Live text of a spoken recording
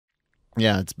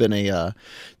Yeah, it's been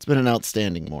an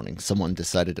outstanding morning. Someone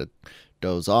decided to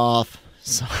doze off.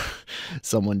 So,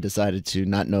 someone decided to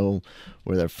not know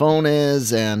where their phone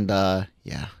is, and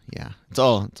yeah, it's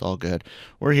all good.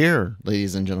 We're here,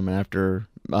 ladies and gentlemen, after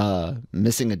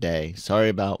missing a day. Sorry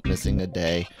about missing a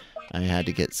day. I had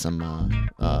to get some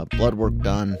blood work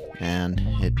done, and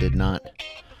it did not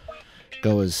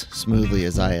go as smoothly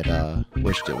as I had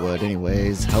wished it would.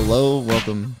 Anyways, hello,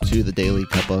 welcome to the Daily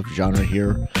Cup of Genre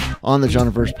here on the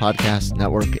Genreverse Podcast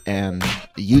Network and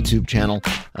the YouTube channel.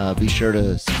 Be sure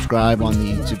to subscribe on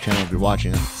the YouTube channel if you're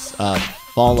watching us.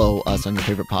 Follow us on your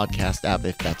favorite podcast app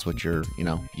if that's what you're,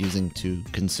 using to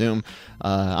consume.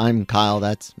 I'm Kyle.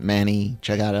 That's Manny.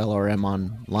 Check out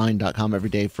lrmonline.com every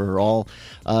day for all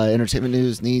entertainment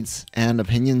news, needs, and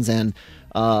opinions. And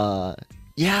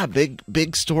yeah,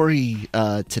 big story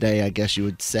today, I guess you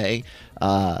would say.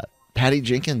 Patty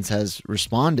Jenkins has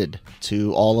responded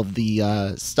to all of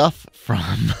the stuff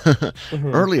from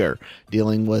earlier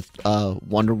dealing with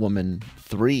Wonder Woman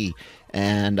 3.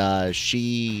 And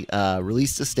she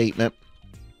released a statement,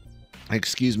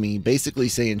 basically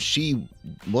saying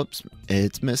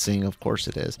it's missing, of course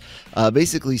it is,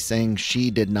 basically saying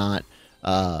she did not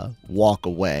walk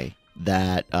away,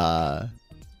 that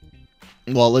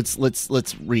well,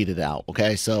 let's read it out.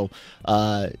 Okay, so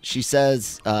she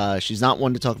says she's not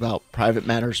one to talk about private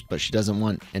matters, but she doesn't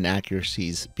want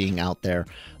inaccuracies being out there.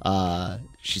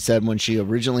 She said when she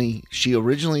originally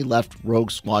left Rogue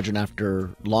Squadron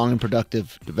after long and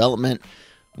productive development,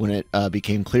 when it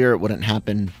became clear it wouldn't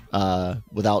happen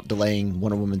without delaying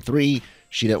Wonder Woman 3,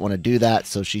 she didn't want to do that.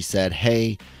 So she said,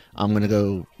 "Hey, I'm going to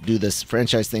go do this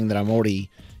franchise thing that I'm already,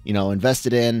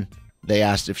 invested in." They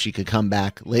asked if she could come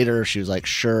back later. She was like,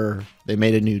 sure. They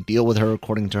made a new deal with her,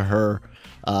 according to her.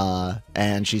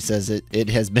 And she says it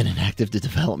has been in active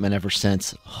development ever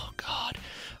since. Oh, God.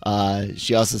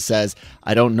 She also says,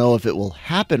 I don't know if it will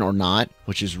happen or not,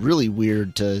 which is really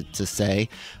weird to say.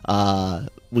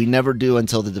 We never do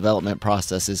until the development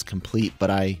process is complete,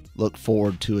 but I look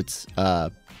forward to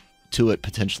it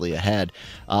potentially ahead.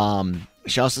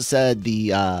 She also said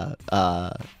the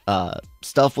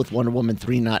stuff with Wonder Woman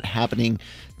 3 not happening,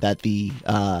 that the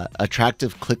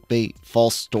attractive clickbait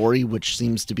false story, which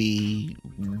seems to be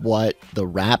what the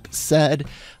rap said,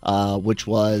 which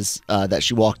was that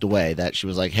she walked away, that she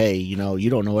was like, hey, you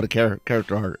don't know what a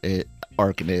character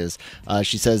arc it is.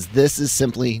 She says, this is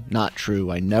simply not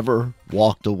true. I never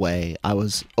walked away. I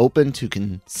was open to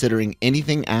considering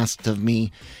anything asked of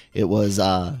me. It was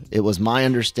my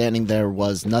understanding there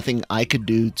was nothing I could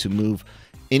do to move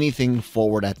anything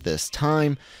forward at this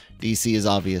time. DC is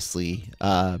obviously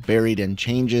buried in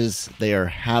changes they are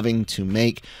having to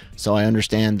make, so I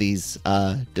understand these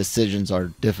decisions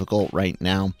are difficult right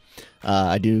now.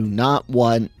 I do not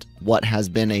want what has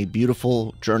been a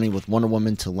beautiful journey with Wonder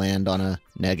Woman to land on a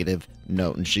negative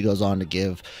note. And she goes on to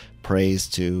give praise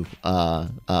to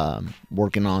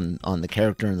working on the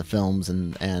character in the films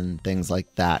and things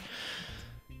like that.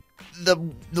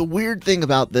 The weird thing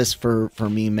about this for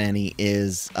me, Manny,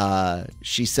 is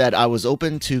she said, I was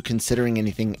open to considering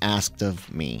anything asked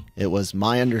of me. It was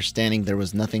my understanding there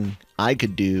was nothing I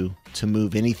could do to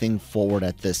move anything forward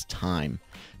at this time.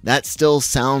 That still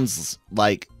sounds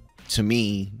like, to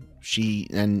me,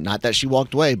 and not that she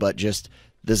walked away, but just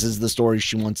this is the story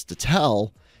she wants to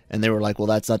tell. And they were like, well,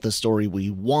 that's not the story we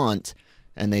want.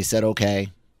 And they said,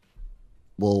 okay,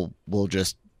 we'll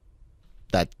just,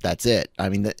 that's it. I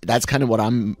mean, that's kind of what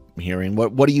I'm hearing.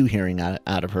 What are you hearing out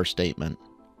of her statement?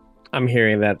 I'm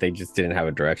hearing that they just didn't have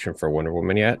a direction for Wonder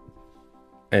Woman yet.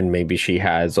 And maybe she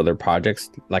has other projects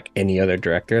like any other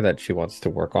director that she wants to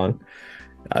work on,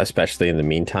 especially in the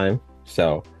meantime.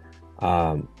 So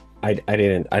I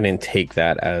didn't take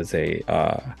that as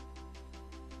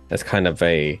kind of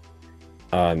a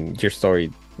your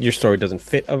story doesn't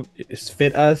fit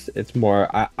us. It's more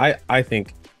I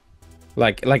think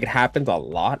like it happens a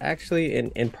lot actually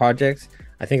in projects.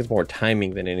 I think it's more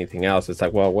timing than anything else. It's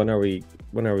like, well, when are we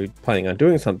planning on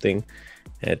doing something?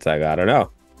 And it's like, I don't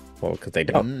know. Well, because they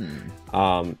don't.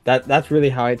 That's really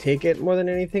how I take it more than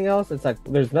anything else. It's like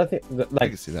there's nothing like I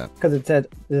can see that, because it said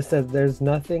there's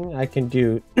nothing I can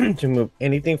do to move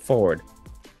anything forward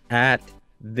at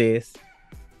this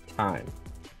time.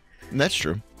 And that's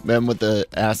true. And with the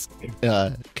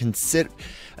consider,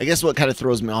 I guess what kind of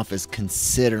throws me off is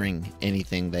considering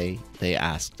anything they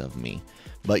asked of me.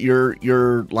 But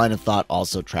your line of thought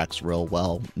also tracks real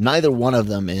well. Neither one of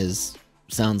them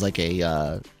sounds like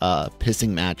a pissing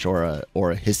match or a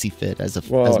hissy fit. As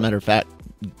a matter of fact,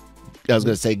 I was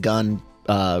going to say Gunn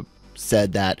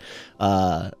said that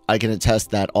I can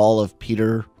attest that all of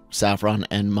Peter Saffron,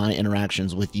 and my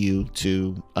interactions with you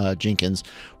to Jenkins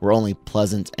were only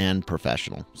pleasant and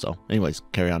professional. So, anyways,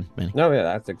 carry on, Manny. No, yeah,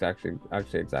 that's exactly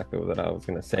what I was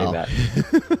gonna say. That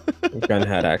Gunn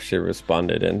had actually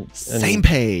responded and same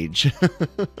page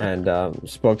and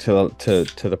spoke to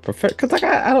the professor, because like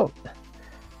I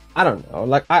don't know,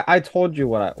 like I told you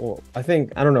what I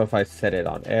think. I don't know if I said it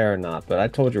on air or not, but I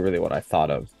told you really what I thought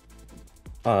of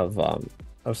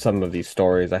some of these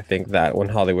stories. I think that when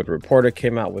Hollywood Reporter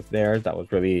came out with theirs, that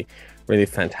was really, really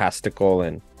fantastical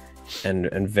and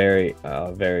very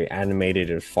very animated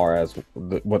as far as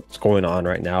what's going on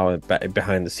right now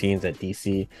behind the scenes at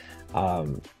DC.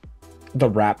 The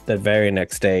Wrap the very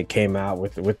next day came out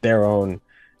with their own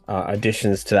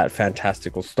additions to that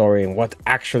fantastical story and what's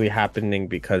actually happening,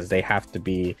 because they have to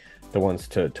be the ones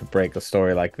to break a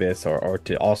story like this, or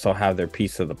to also have their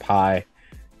piece of the pie.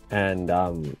 And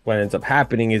what ends up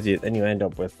happening is you end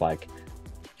up with like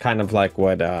kind of like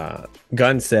what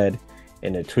Gunn said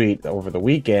in a tweet over the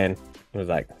weekend. It was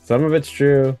like, some of it's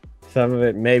true, some of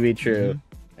it may be true,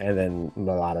 and then a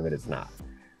lot of it is not.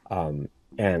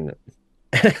 And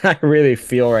I really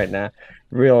feel right now,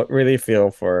 really feel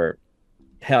for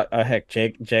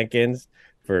Jenkins,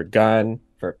 for Gunn,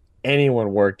 for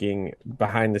anyone working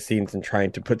behind the scenes and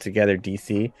trying to put together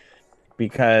DC,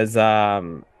 because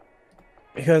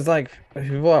like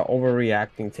people are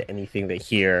overreacting to anything they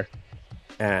hear,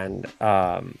 and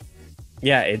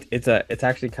yeah, it's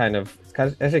actually kind of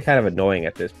annoying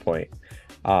at this point.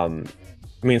 I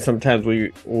mean, sometimes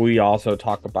we also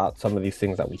talk about some of these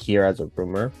things that we hear as a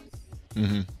rumor,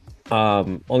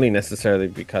 only necessarily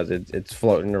because it's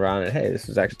floating around and hey, this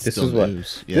is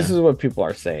what people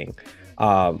are saying.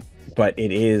 But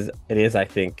it is I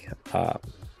think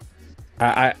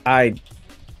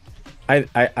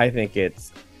I think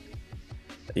it's.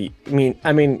 I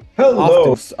mean,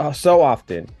 Hello. Often, so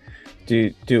often,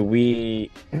 do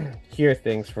we hear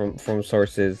things from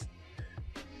sources,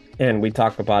 and we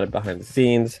talk about it behind the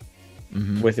scenes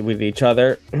with each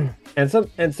other, and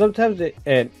sometimes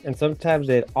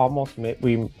it almost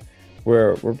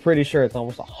we're pretty sure it's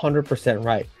almost 100%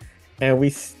 right, and we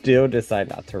still decide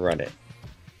not to run it.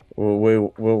 We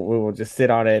will just sit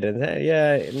on it and say,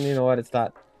 yeah, you know what, it's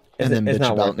not. And then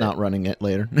bitch about not running it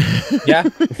later. Yeah.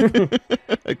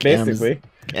 Basically.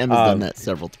 Cam has done that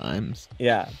several times.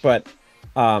 Yeah, but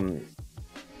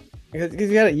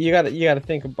because you gotta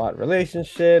think about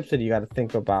relationships, and you gotta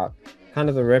think about kind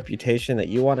of the reputation that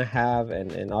you want to have,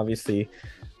 and obviously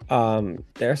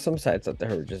there are some sites out there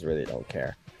who just really don't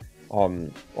care,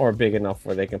 or big enough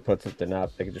where they can put something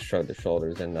up, they can just shrug their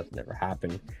shoulders and nothing ever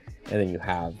happened. And then you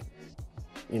have,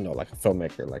 like a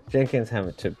filmmaker like Jenkins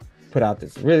having to put out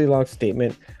this really long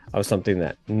statement of something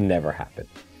that never happened.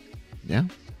 Yeah.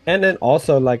 And then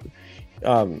also like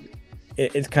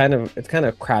it's kind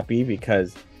of crappy,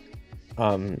 because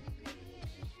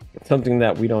something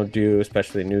that we don't do,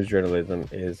 especially news journalism,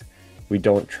 is we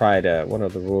don't try to, one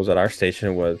of the rules at our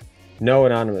station was no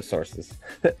anonymous sources.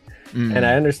 And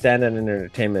I understand that in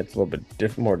entertainment it's a little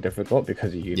bit more difficult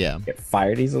because you get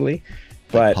fired easily,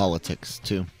 but like politics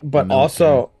too, but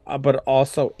also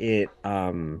it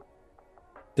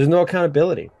there's no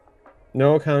accountability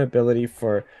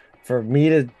for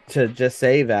me to just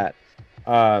say that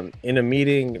in a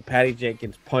meeting Patty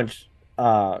Jenkins punched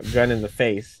Gunn in the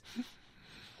face,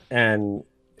 and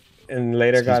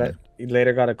later got a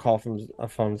call from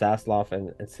Zasloff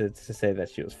and to say that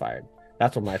she was fired.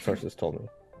 That's what my sources told me.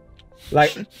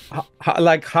 Like how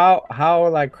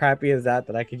crappy is that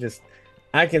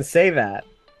I can say that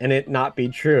and it not be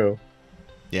true.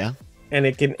 Yeah. And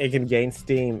it can gain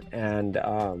steam, and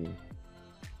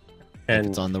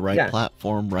it's on the right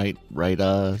platform, right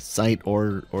site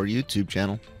or YouTube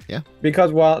channel. Yeah.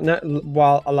 Because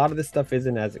while a lot of this stuff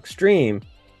isn't as extreme,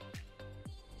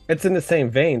 it's in the same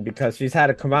vein, because she's had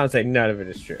to come out and say none of it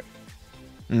is true.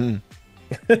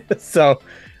 So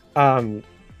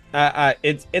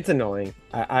it's annoying.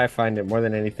 I find it more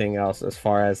than anything else, as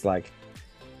far as like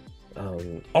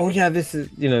this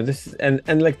is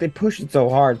and like they push it so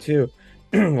hard too.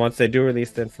 Once they do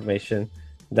release the information,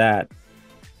 that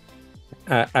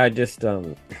I just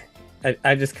kind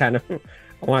of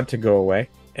want to go away.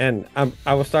 And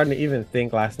I was starting to even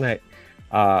think last night,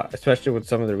 especially with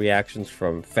some of the reactions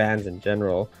from fans in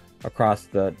general across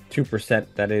the 2%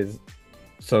 that is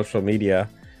social media,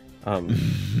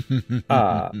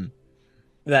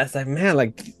 that's like, man,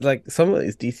 like some of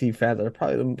these DC fans are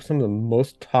probably some of the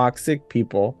most toxic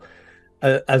people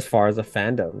as far as a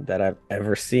fandom that I've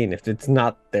ever seen. If it's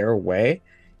not their way,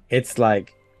 it's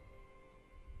like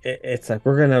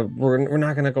we're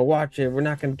not gonna go watch it, we're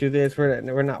not gonna do this,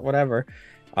 we're not whatever.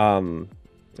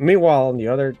 Meanwhile, on the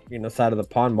other side of the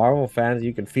pond, Marvel fans,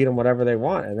 you can feed them whatever they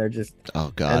want, and they're just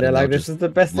Oh God, and they're and they'll like, this just is the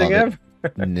best thing love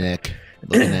it. ever. Nick,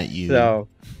 looking at you.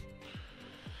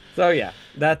 So yeah,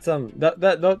 that's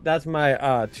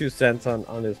my 2 cents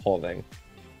on this whole thing.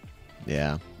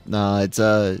 Yeah, no, it's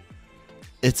a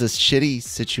shitty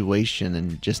situation,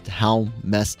 and just how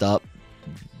messed up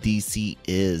DC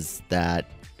is that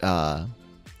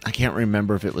I can't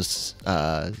remember if it was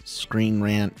Screen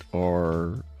Rant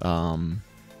or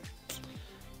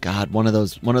God, one of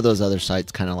those other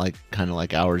sites, kind of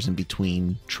like ours, in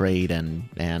between Trade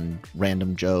and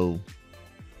Random Joe's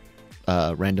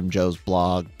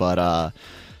blog, but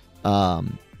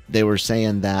they were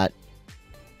saying that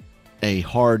a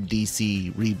hard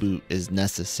DC reboot is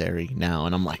necessary now,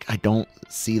 and I'm like, I don't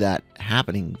see that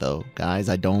happening though, guys.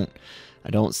 I don't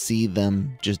see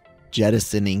them just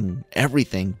jettisoning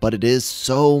everything, but it is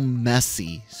so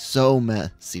messy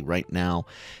right now.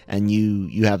 And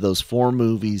you have those 4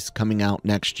 movies coming out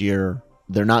next year.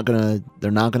 They're not gonna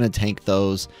tank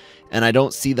those, and I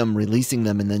don't see them releasing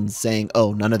them and then saying,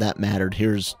 oh, none of that mattered,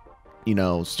 here's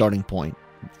starting point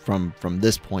from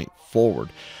this point forward.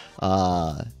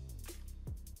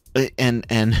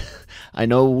 And I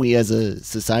know we as a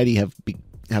society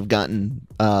have gotten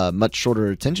much shorter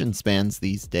attention spans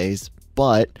these days,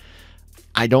 but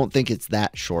I don't think it's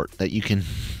that short that you can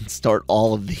start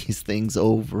all of these things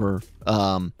over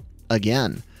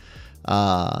again.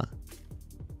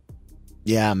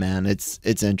 Yeah, man,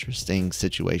 it's interesting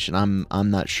situation.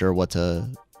 I'm not sure what to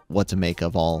make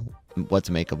of all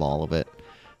of it.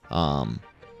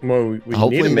 What we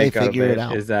hopefully need to make they figure it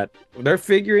out. Is that they're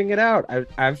figuring it out.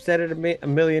 I've said it a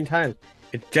million times.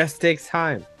 It just takes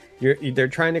time. They're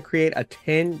trying to create a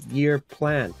 10-year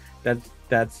plan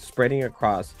that's spreading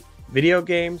across video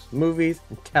games, movies,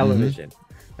 and television.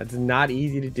 Mm-hmm. That's not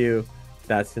easy to do.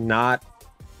 That's not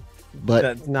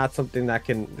something that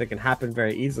can happen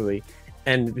very easily.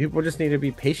 And people just need to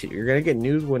be patient. You're gonna get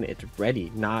news when it's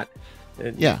ready, not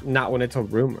when it's a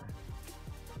rumor.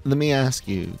 Let me ask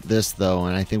you this though,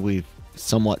 and I think we've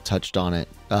somewhat touched on it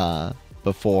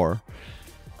before.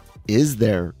 Is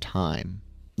there time?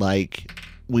 Like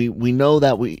we know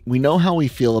that we know how we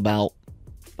feel about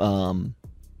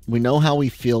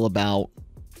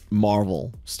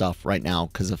Marvel stuff right now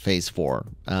because of Phase 4.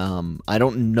 I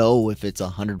don't know if it's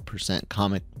 100%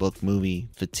 comic book movie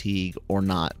fatigue or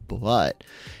not, but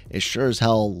it sure as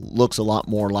hell looks a lot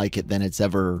more like it than it's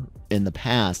ever in the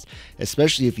past,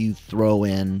 especially if you throw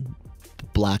in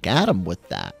Black Adam with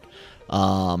that.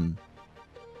 And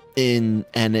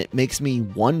it makes me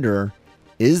wonder,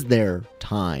 is there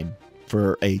time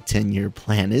for a 10-year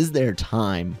plan? Is there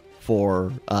time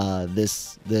for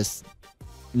this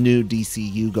new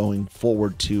DCU going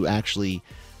forward to actually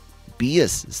be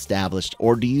established,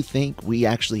 or do you think we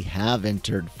actually have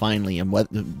entered finally, and what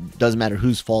doesn't matter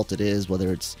whose fault it is,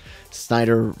 whether it's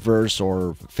Snyderverse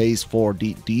or Phase 4,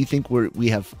 do you think we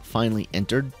have finally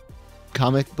entered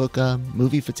comic book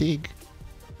movie fatigue?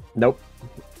 Nope.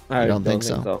 I don't think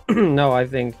so. No, I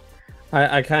think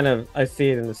I see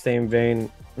it in the same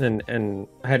vein, and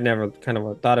I had never kind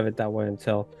of thought of it that way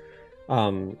until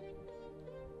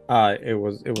it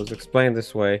was explained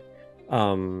this way.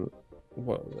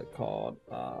 What was it called?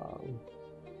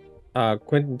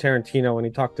 Quentin Tarantino, when he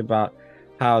talked about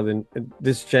how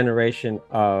this generation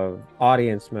of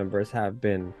audience members have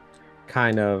been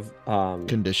kind of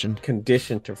conditioned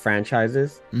to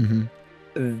franchises. Mm-hmm.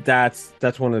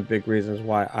 That's one of the big reasons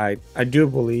why I do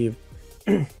believe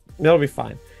it'll be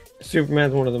fine.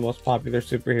 Superman's one of the most popular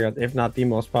superheroes, if not the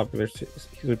most popular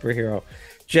superhero,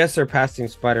 just surpassing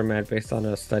Spider-Man based on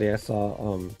a study I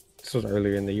saw. This was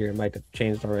earlier in the year. It might have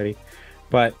changed already,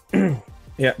 but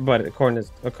yeah. But according to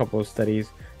a couple of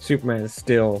studies, Superman is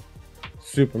still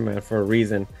Superman for a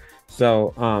reason.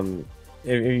 So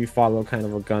if you follow kind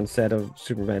of a gun set of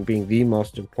Superman being the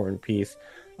most important piece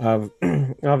of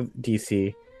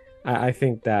DC, I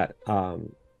think that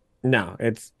no,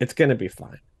 it's gonna be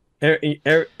fine.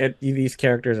 These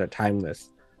characters are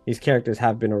timeless. These characters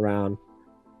have been around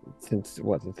since the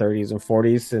 30s and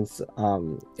 40s, since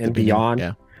and beyond.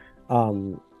 Yeah.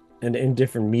 And in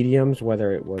different mediums,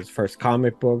 whether it was first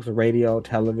comic books, radio,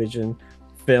 television,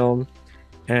 film,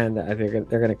 and I think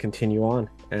they're going to continue on.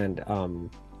 And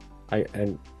I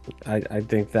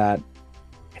think that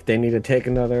if they need to take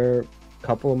another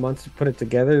couple of months to put it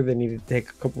together, they need to take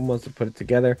a couple months to put it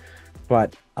together.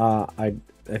 But I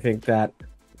think that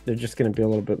they're just going to be a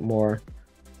little bit more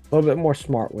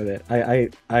smart with it.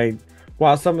 I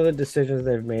while some of the decisions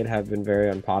they've made have been very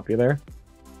unpopular,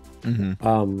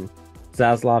 mm-hmm.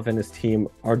 Zaslav and his team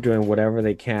are doing whatever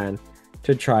they can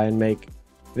to try and make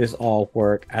this all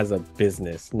work as a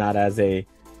business, not as a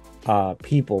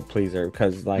people pleaser.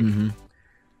 Because like,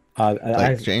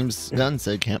 like James Gunn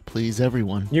said, can't please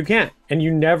everyone. You can't, and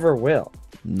you never will.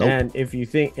 Nope. And if you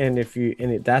think,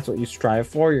 that's what you strive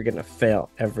for, you're gonna fail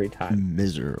every time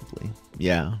miserably.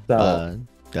 Yeah. So,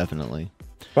 definitely.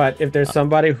 But if there's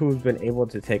somebody who's been able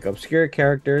to take obscure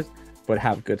characters but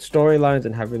have good storylines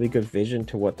and have really good vision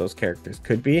to what those characters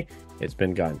could be, it's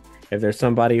been Gunn. If there's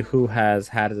somebody who has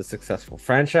had a successful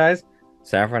franchise,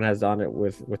 Safran has done it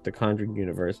with the Conjuring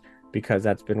universe, because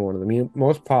that's been one of the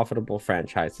most profitable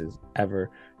franchises ever.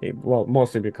 Well,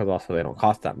 mostly because also they don't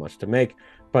cost that much to make,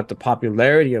 but the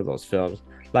popularity of those films,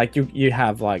 like you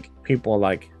have like people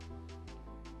like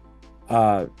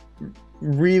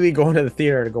really going to the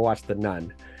theater to go watch The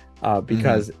Nun,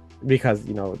 because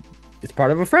you know, it's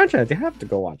part of a franchise. They have to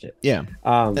go watch it. Yeah.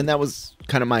 And that was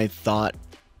kind of my thought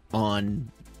on,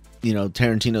 you know,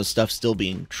 Tarantino's stuff still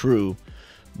being true,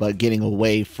 but getting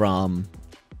away from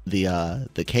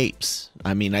the capes.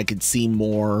 I mean, I could see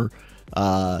more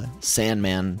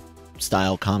Sandman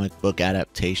style comic book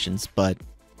adaptations, but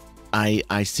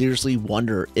I seriously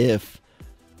wonder if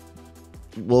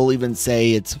we'll even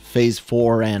say it's phase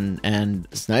 4 and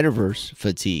Snyderverse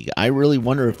fatigue. I really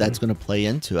wonder if that's going to play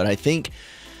into it. I think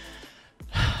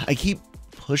I keep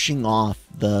pushing off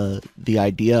the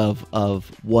idea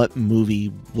of what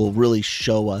movie will really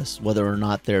show us whether or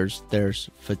not there's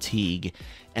fatigue,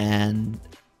 and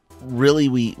really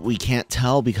we can't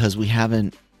tell because we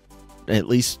haven't, at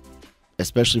least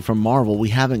especially from Marvel, we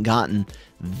haven't gotten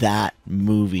that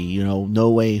movie, you know, No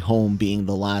Way Home being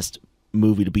the last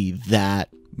movie to be that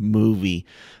movie.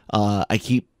 I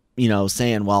keep, you know,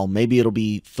 saying, well, maybe it'll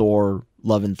be Thor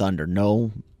Love and Thunder.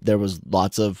 No, there was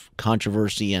lots of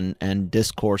controversy and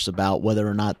discourse about whether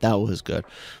or not that was good.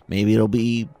 Maybe it'll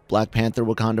be Black Panther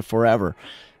Wakanda Forever.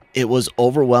 It was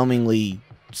overwhelmingly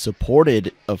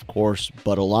supported, of course,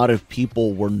 but a lot of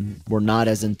people were not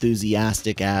as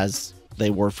enthusiastic as they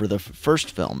were for the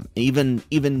first film,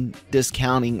 even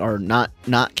discounting or not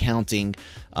counting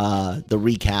the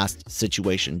recast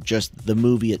situation, just the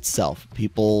movie itself.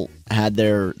 People had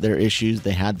their issues,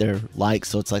 they had their likes,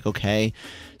 so it's like, okay,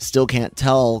 still can't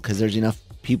tell because there's enough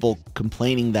people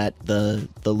complaining that the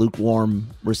lukewarm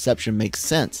reception makes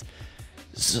sense.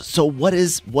 So what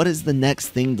is the next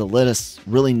thing to let us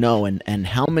really know, and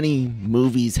how many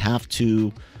movies have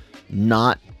to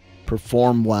not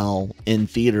perform well in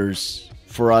theaters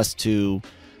for us to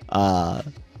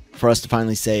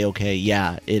finally say, okay,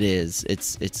 yeah,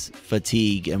 it's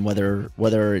fatigue, and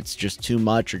whether it's just too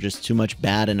much or just too much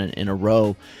bad in a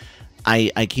row.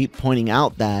 I keep pointing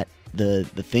out that the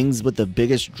things with the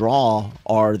biggest draw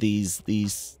are these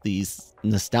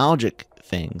nostalgic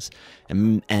things,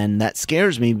 and that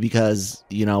scares me because,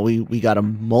 you know, we got a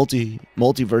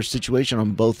multiverse situation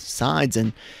on both sides,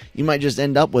 and you might just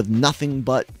end up with nothing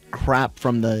but crap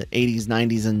from the 80s,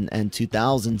 90s, and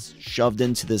 2000s shoved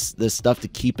into this stuff to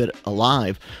keep it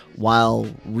alive, while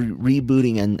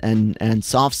rebooting and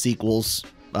soft sequels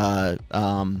to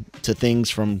things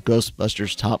from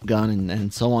Ghostbusters, Top Gun,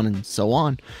 and so on and so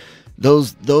on.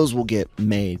 Those will get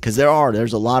made because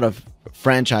there's a lot of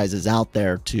franchises out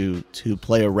there to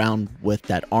play around with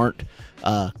that aren't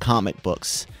comic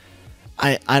books.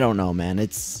 I don't know, man.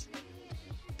 It's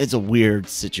a weird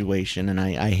situation, and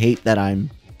I hate that I'm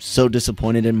so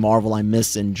disappointed in Marvel. I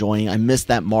miss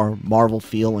that Marvel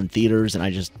feel in theaters, and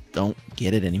I just don't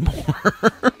get it anymore.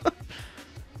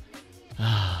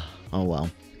 Oh well.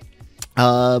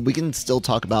 We can still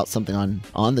talk about something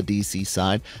on the DC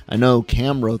side. I know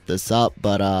Cam wrote this up,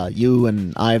 but you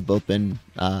and I have both been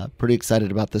pretty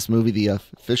excited about this movie. The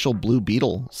official Blue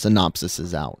Beetle synopsis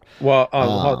is out. Well,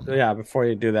 yeah. Before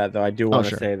you do that, though, I do want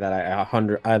to say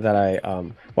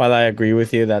that while I agree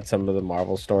with you that some of the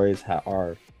Marvel stories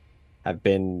have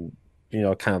been, you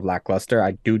know, kind of lackluster,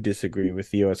 I do disagree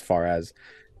with you as far as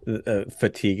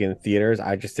fatigue in theaters.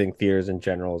 I just think theaters in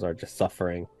general are just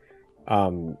suffering.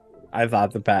 I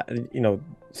thought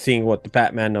seeing what the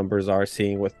Batman numbers are,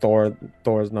 seeing what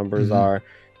Thor's numbers are,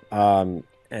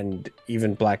 and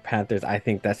even Black Panthers, I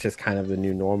think that's just kind of the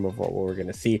new norm of what we're going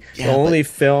to see. Yeah, the only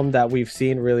film that we've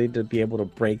seen really to be able to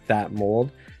break that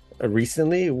mold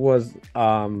recently was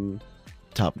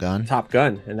Top Gun,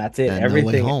 and that's it. And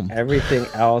everything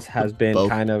else has been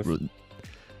kind of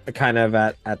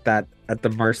at the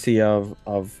mercy of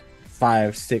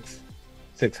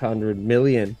 600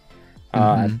 million.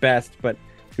 At best, but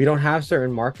we don't have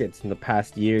certain markets in the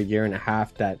past year and a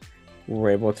half that were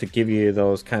able to give you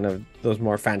those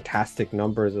more fantastic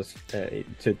numbers to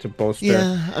bolster.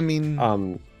 Yeah, I mean,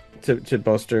 to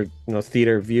bolster, you know,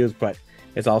 theater views. But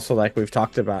it's also like we've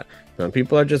talked about.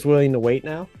 People are just willing to wait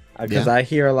now because I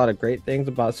hear a lot of great things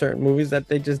about certain movies that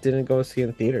they just didn't go see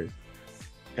in theaters,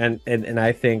 and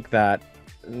I think that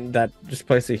just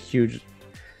plays a huge.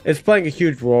 It's playing a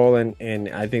huge role in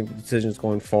I think the decisions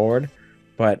going forward,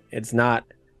 but it's not.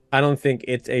 I don't think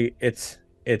it's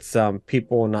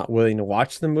people not willing to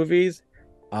watch the movies.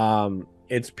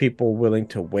 It's people willing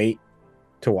to wait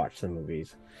to watch the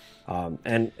movies.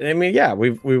 And I mean, yeah,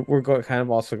 we're kind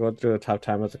of also going through a tough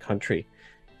time as a country,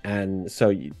 and so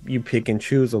you pick and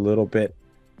choose a little bit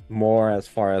more as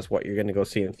far as what you're going to go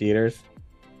see in theaters,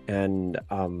 and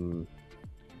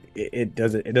it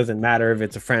doesn't matter if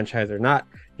it's a franchise or not.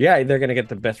 Yeah, they're going to get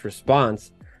the best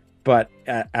response, but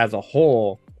as a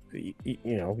whole,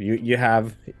 you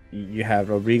have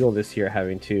a Regal this year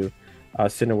having to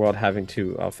Cineworld having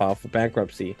to file for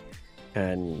bankruptcy,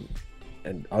 and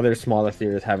other smaller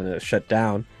theaters having to shut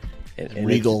down, and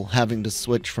Regal having to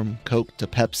switch from Coke to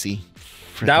Pepsi.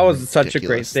 That was such a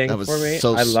great thing for me.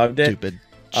 So I loved it. Stupid,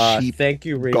 cheap, thank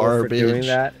you, Regal, garbage. for doing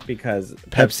that, because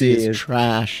Pepsi is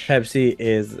trash. Pepsi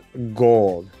is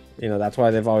gold. That's why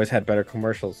they've always had better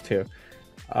commercials too.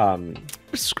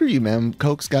 Screw you, man.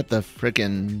 Coke's got the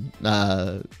freaking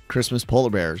Christmas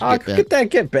polar bears. Get that.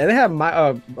 They have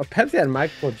Pepsi had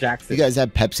Michael Jackson. You guys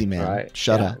have Pepsi, man. Right?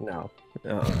 Shut up. No.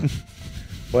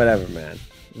 Whatever, man.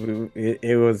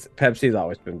 It was Pepsi's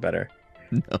always been better.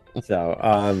 No.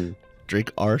 So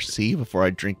drink RC before I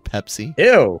drink Pepsi.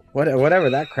 Ew. Whatever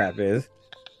that crap is.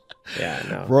 Yeah.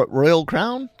 No. Royal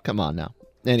Crown. Come on now.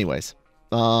 Anyways,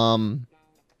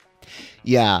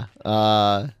 yeah.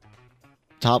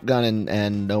 Top Gun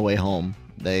and No Way Home.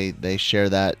 They share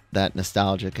that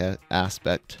nostalgic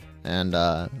aspect, and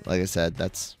like I said,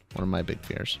 that's one of my big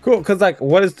fears. Cool, because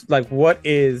what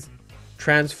is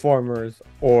Transformers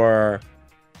or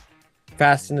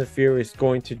Fast and the Furious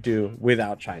going to do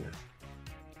without China?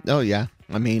 Oh yeah,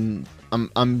 I mean,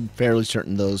 I'm fairly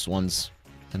certain those ones,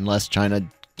 unless China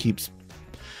keeps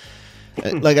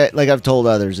like I've told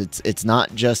others, it's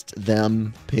not just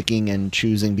them picking and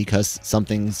choosing because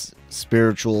something's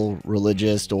spiritual,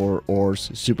 religious, or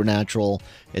supernatural.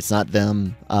 It's not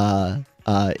them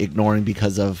ignoring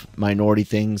because of minority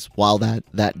things. While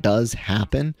that does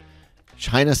happen,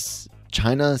 China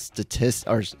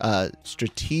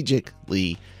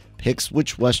strategically picks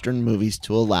which Western movies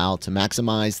to allow to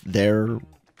maximize their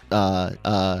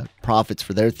profits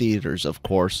for their theaters, of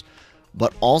course,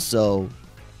 but also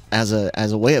as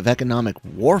a way of economic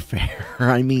warfare.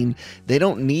 I mean, they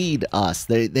don't need us.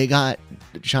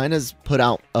 China's put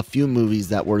out a few movies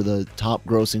that were the top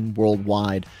grossing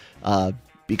worldwide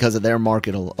because of their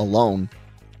market alone.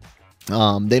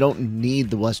 They don't need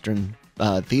the Western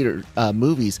theater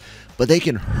movies, but they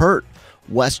can hurt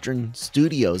Western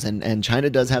studios, and China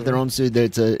does have their own studio.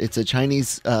 It's a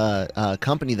Chinese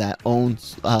company that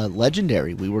owns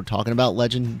Legendary. We were talking about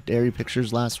Legendary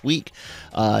Pictures last week.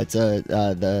 It's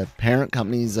the parent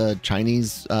company's a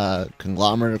Chinese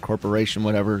conglomerate or corporation,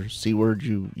 whatever C word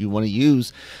you want to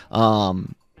use,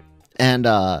 and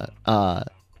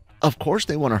of course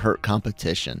they want to hurt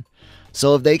competition.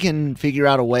 So if they can figure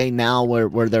out a way now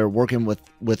where they're working with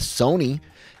Sony,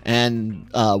 and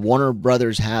Warner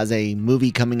Brothers has a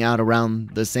movie coming out around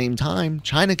the same time,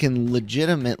 China can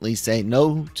legitimately say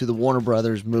no to the Warner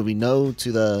Brothers movie, no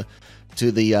to the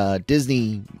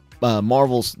Disney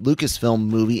Marvel's Lucasfilm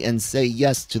movie, and say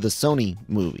yes to the Sony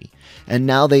movie. And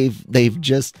now they've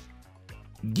just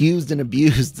used and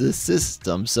abused the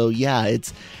system. So yeah,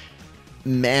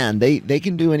 man, they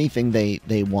can do anything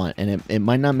they want, and it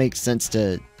might not make sense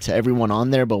to everyone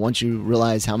on there, but once you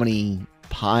realize how many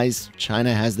pies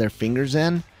China has their fingers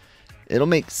in, it'll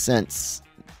make sense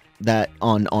that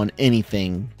on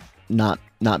anything not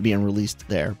being released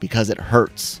there, because it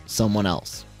hurts someone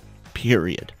else,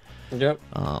 period. Yep.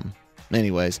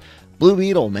 Anyways, Blue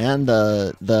Beetle, man,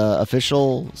 the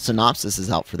official synopsis is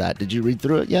out for that. Did you read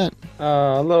through it yet?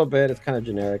 A little bit. It's kind of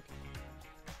generic.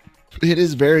 It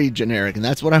is very generic, and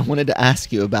that's what I wanted to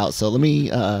ask you about. So let me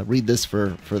read this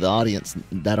for the audience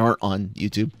that aren't on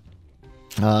YouTube.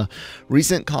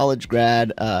 Recent college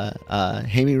grad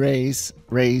Jaime Reyes,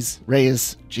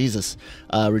 Jesus,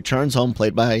 returns home,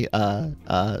 played by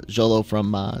Jolo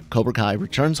from Cobra Kai,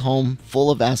 returns home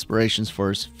full of aspirations for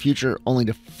his future, only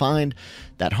to find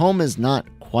that home is not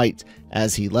quite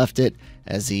as he left it,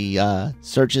 As he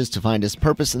searches to find his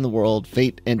purpose in the world,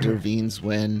 fate intervenes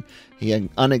when he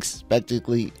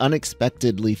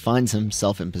unexpectedly finds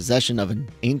himself in possession of an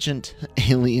ancient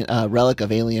alien relic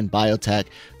of alien biotech,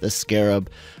 the Scarab.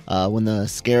 When the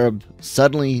Scarab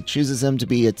suddenly chooses him to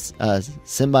be its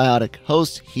symbiotic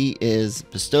host, he is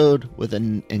bestowed with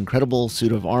an incredible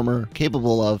suit of armor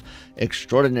capable of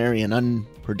extraordinary and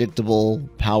unpredictable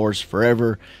powers,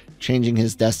 forever changing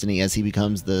his destiny as he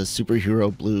becomes the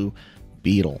superhero Blue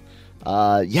Beetle.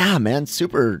 Yeah, man,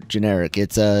 super generic.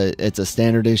 It's a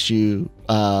standard issue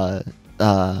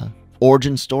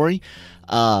origin story.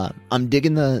 I'm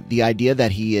digging the idea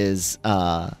that he is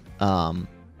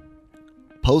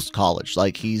post college,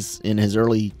 like he's in his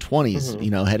early 20s, you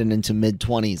know, heading into mid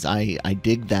 20s. I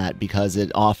dig that because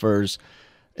it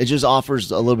just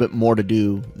offers a little bit more to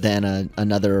do than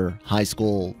another high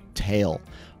school tale,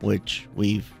 which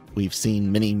we've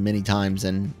seen many times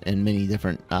in many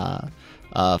different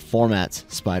formats.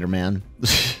 Spider-Man.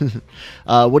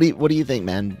 What do you think,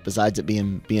 man? Besides it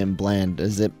being bland,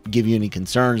 does it give you any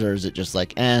concerns, or is it just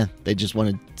like, they just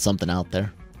wanted something out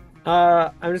there?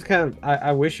 I'm just kind of.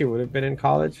 I wish he would have been in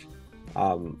college.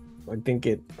 I think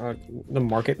the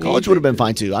market. College would have been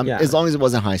fine too. As long as it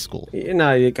wasn't high school. You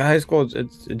know, high school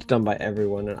it's done by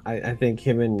everyone, and I think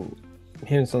him in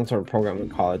some sort of program in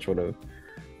college would have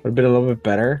been a little bit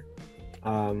better.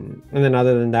 And then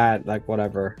other than that, like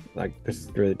whatever, like this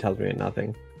really tells me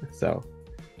nothing. So,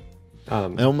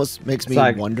 it almost makes me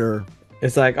wonder.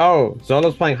 It's like, oh,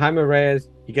 Zolo's playing Jaime Reyes.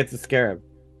 He gets a Scarab.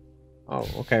 Oh,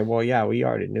 okay. Well, yeah, we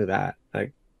already knew that.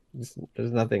 Like,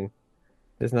 there's nothing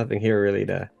here really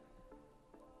to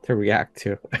react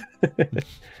to.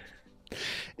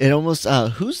 It almost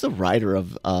who's the writer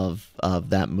of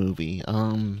that movie?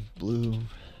 Blue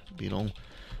Beetle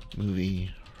movie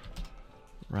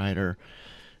writer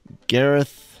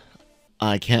Gareth.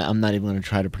 I'm not even going to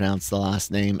try to pronounce the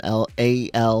last name.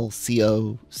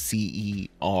 Alcocer.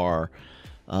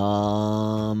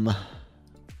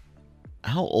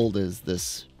 How old is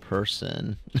this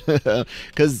person?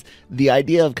 Because the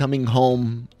idea of coming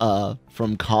home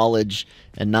from college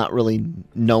and not really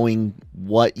knowing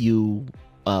what you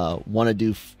want to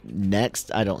do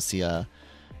next, I don't see a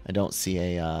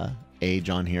age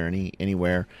on here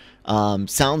anywhere.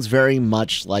 Sounds very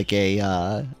much like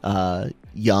a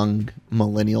young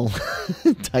millennial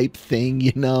type thing.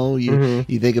 You know, you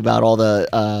think about all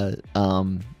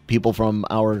the people from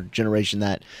our generation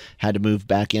that had to move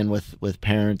back in with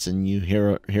parents, and you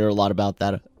hear a lot about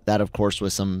that of course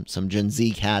with some Gen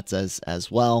Z cats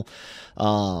as well.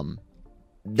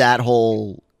 That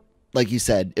whole, like you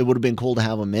said, it would have been cool to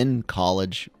have them in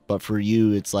college, but for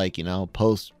you it's like, you know,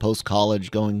 post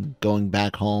college going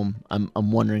back home.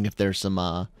 I'm wondering if there's some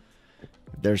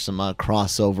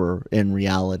crossover in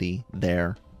reality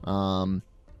there. I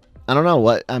don't know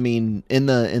what I mean in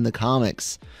the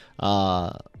comics.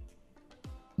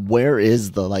 Where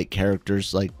is the like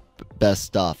characters like best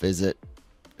stuff? Is it,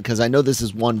 because I know this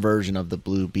is one version of the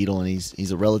Blue Beetle and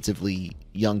he's a relatively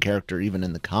young character even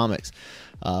in the comics.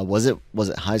 Was it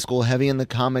high school heavy in the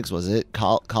comics? Was it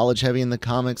college heavy in the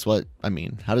comics? How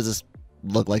does this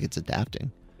look like it's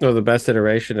adapting? No, the best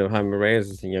iteration of Jaime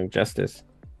Reyes is in Young Justice.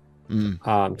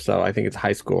 So I think it's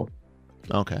high school.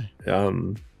 Okay.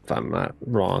 If I'm not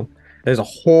wrong, there's a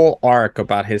whole arc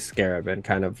about his Scarab and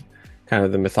kind of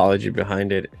the mythology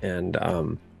behind it, and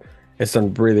it's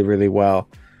done really, really well.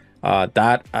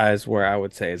 That is where I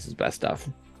would say is his best stuff.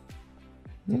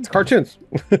 It's cartoons.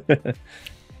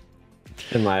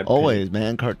 In my opinion. Always,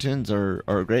 man, cartoons are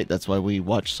great. That's why we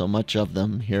watch so much of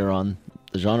them here on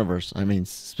the Genreverse. I mean,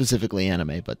 specifically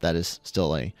anime, but that is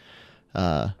still a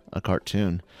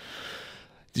cartoon.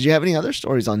 Did you have any other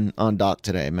stories on Doc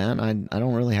today, man? I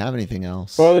don't really have anything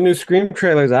else. Well, the new Scream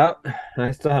trailer's out, and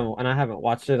I haven't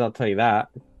watched it. I'll tell you that.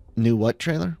 New what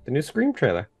trailer? The new Scream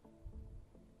trailer.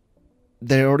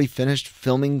 They already finished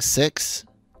filming 6.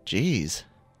 Jeez.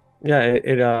 Yeah, I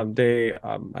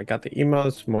got the email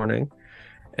this morning,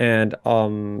 and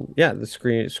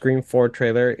the Scream 4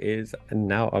 trailer is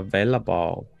now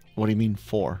available. What do you mean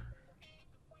 4?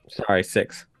 Sorry,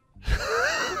 6.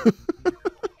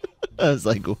 I was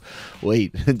like,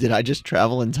 wait, did I just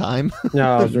travel in time?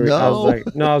 No, I was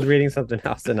reading something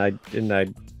else, and I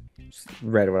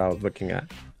read what I was looking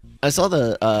at. I saw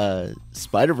the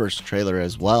Spider-Verse trailer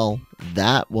as well.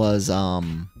 That was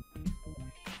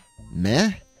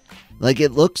meh. Like,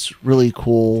 it looks really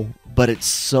cool, but it's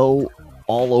so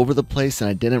all over the place, and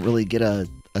I didn't really get a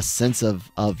sense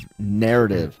of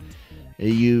narrative.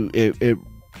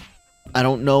 I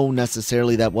don't know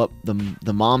necessarily that what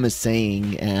the mom is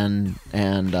saying and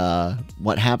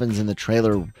what happens in the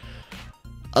trailer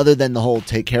other than the whole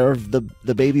take care of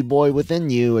the baby boy within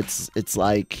you, it's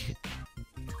like,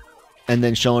 and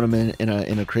then showing him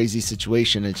in a crazy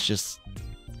situation. It's just,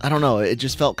 I don't know. It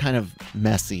just felt kind of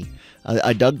messy.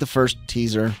 I dug the first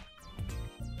teaser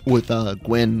with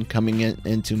Gwen coming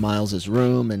into Miles's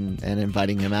room and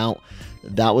inviting him out.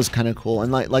 That was kind of cool.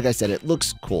 And like I said, it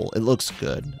looks cool. It looks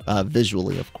good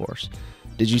visually, of course.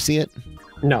 Did you see it?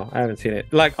 No, I haven't seen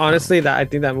it. Like, honestly, I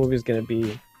think that movie is going to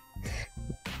be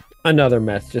another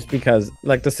mess, just because,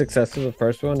 like, the success of the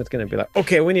first one, it's going to be like,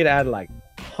 okay, we need to add like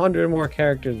 100 more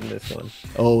characters in this one.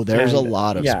 Oh, there's a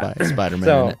lot of Spider-Man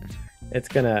so in it. It's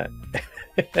gonna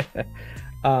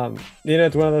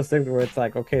it's one of those things where it's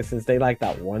like, okay, since they like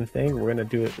that one thing, we're gonna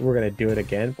do it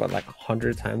again, but like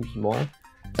 100 times more.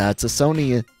 That's a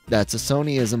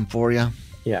Sonyism for you.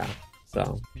 Yeah.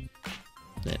 So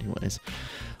anyways,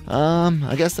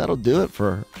 I guess that'll do it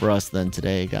for us then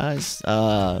today, guys.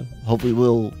 Hopefully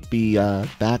we'll be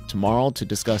back tomorrow to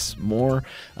discuss more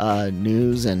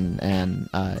news and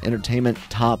entertainment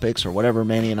topics, or whatever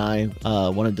Manny and I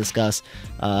want to discuss.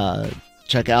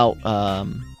 Check out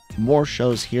more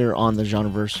shows here on the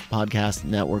Genreverse Podcast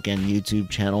Network and YouTube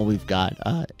channel. We've got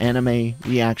anime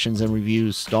reactions and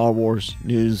reviews, Star Wars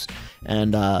news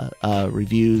and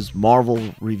reviews, Marvel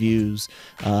reviews,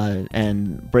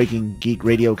 and Breaking Geek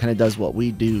Radio kind of does what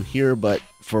we do here, but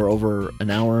for over an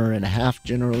hour and a half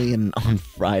generally, and on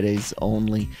Fridays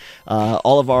only.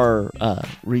 All of our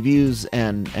reviews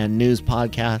and news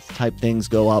podcast type things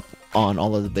go up on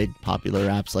all of the big popular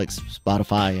apps like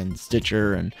Spotify and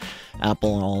Stitcher and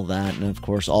Apple and all that. And of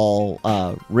course, all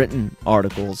written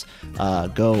articles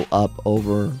go up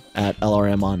over at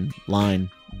LRM Online,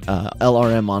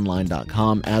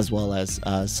 LRMonline.com, as well as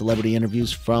celebrity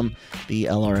interviews from the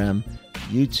LRM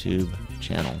YouTube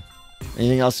channel.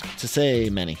 Anything else to say,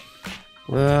 Manny?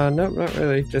 No, not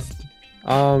really. Just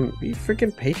be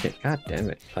freaking patient. God damn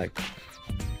it.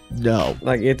 No.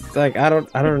 Like, it's like, I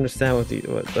don't understand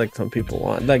what like some people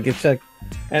want. Like, it's like,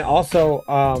 and also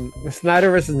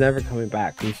Snyderverse is never coming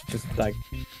back. You should just like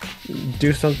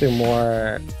do something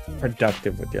more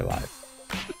productive with your life.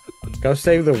 Go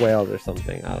save the whales or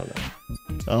something. I don't know.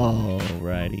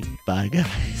 Alrighty. Bye,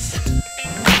 guys.